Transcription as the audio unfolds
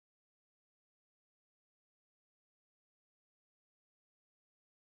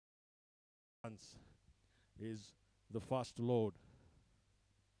dance is the first load.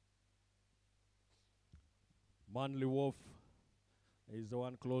 Manly Wolf is the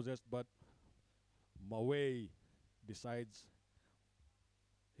one closest, but Mawei decides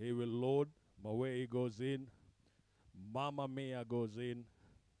he will load. Mawei goes in. Mama Mia goes in.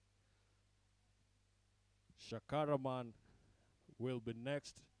 Shakaraman will be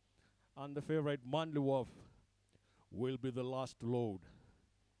next. And the favorite Manly Wolf will be the last load.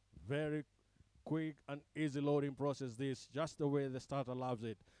 Very quick and easy loading process this, just the way the starter loves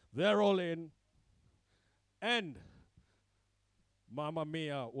it. They're all in. And Mama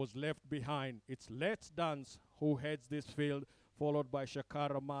Mia was left behind. It's Let's Dance who heads this field, followed by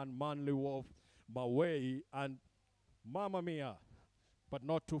Shakaraman, Manly Wolf, Mawei, and Mama Mia, but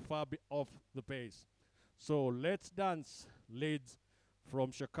not too far off the pace. So Let's Dance leads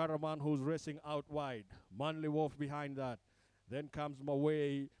from Shakaraman, who's racing out wide. Manly Wolf behind that. Then comes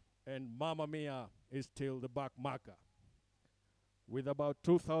Mawei, and Mama Mia is still the back marker. With about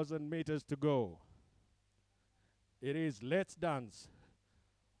 2,000 meters to go, it is Let's Dance.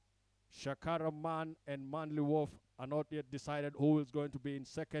 Shakaraman and Manly Wolf are not yet decided who is going to be in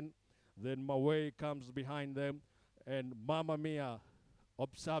second. Then Mawei comes behind them, and Mama Mia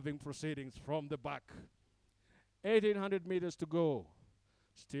observing proceedings from the back. 1,800 meters to go.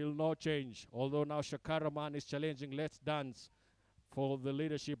 Still no change, although now Shakaraman is challenging Let's Dance for the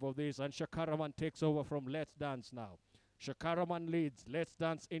leadership of this, and Shakaraman takes over from Let's Dance now. Shakaraman leads, Let's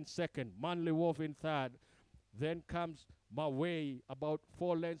Dance in second, Manly Wolf in third. Then comes Mawei, about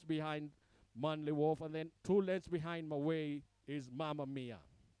 4 lengths behind Manly Wolf, and then 2 lengths behind Mawei is Mama Mia.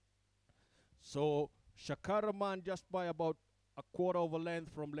 So Shakaraman just by about a quarter of a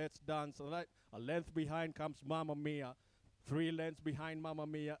length from Let's Dance. A length behind comes Mama Mia. 3 lengths behind Mama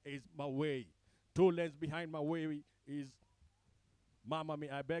Mia is Mawei. 2 lengths behind Mawei is Mama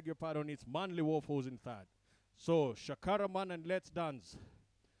Mia. I beg your pardon, it's Manly Wolf who's in third. So Shakaraman and Let's Dance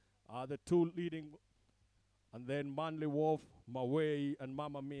are the 2 leading, and then Manly Wolf, Mawei, and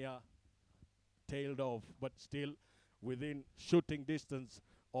Mama Mia tailed off, but still within shooting distance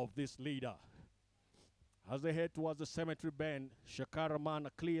of this leader. As they head towards the cemetery bend, Shakaraman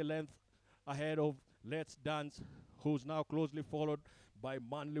a clear length ahead of Let's Dance, who's now closely followed by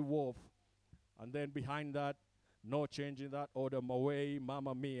Manly Wolf. And then behind that, no change in that order, Mawei,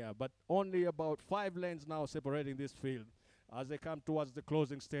 Mama Mia. But only about 5 lengths now separating this field as they come towards the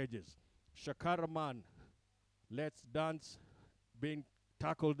closing stages. Shakaraman, Let's Dance being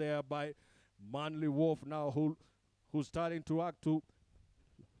tackled there by Manly Wolf now, who's starting to act to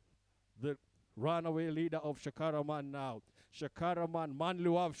the runaway leader of Shakaraman now. Shakaraman, Manly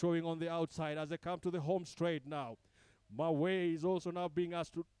Wolf showing on the outside as they come to the home straight now. Mawei is also now being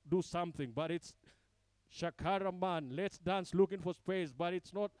asked to do something, but it's Shakaraman. Let's Dance looking for space, but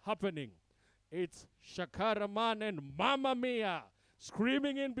it's not happening. It's Shakaraman and Mama Mia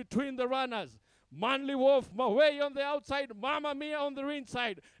screaming in between the runners. Manly Wolf, Mawei on the outside, Mama Mia on the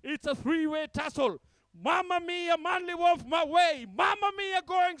inside. It's a 3-way tussle. Mama Mia, Manly Wolf, Mawei. Mama Mia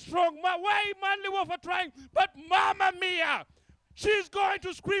going strong. Mawei, Manly Wolf are trying, but Mama Mia, she's going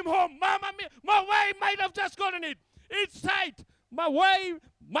to scream home. Mama Mia, Mawei might have just gotten it. It's tight. Mawei,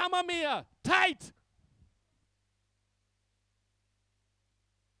 Mama Mia, tight.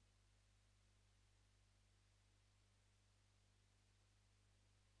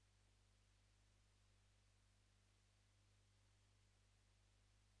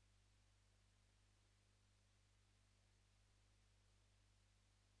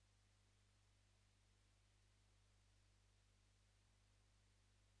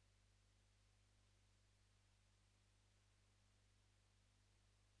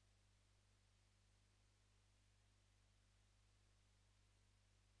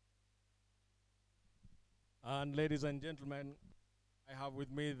 And ladies and gentlemen, I have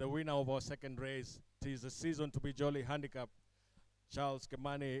with me the winner of our second race. It is the season to be jolly handicap, Charles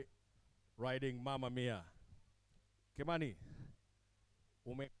Kimani, riding Mama Mia. Kimani,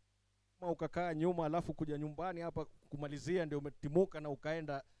 ukakaa nyuma alafu kuja nyumbani hapa kumalizia ndio umetimuka na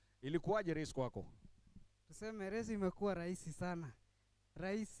ukaenda. Ilikuwaje race kwako? Tuseme race imekuwa rahisi sana.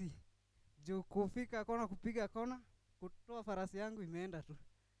 Rahisi. Juu kufika kona, kupiga kona, kutoa farasi yangu imeenda tu.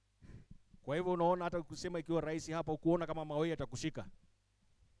 Kwa hivyo unaona hata kusema ikiwa rahisi hapa ukuona kama Mawei atakushika?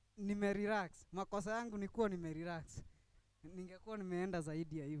 Nimerelax. Makosa yangu ni kuwa nimerelax. Ningekuwa nimeenda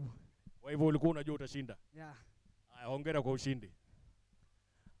zaidi ya hivyo. Kwa hivyo ulikuwa unajua utashinda? Yeah. Hongera kwa ushindi.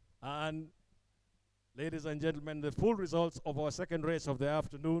 And ladies and gentlemen, the full results of our second race of the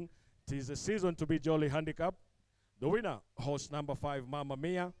afternoon. It is the season to be jolly handicap. The winner, horse number 5, Mama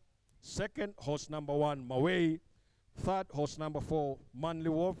Mia. Second, horse number 1, Mawei. Third, horse number 4, Manly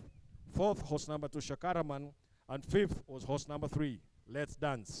Wolf. Fourth, horse number 2, Shakaraman. And fifth was horse number 3, Let's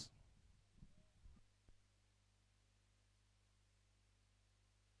Dance.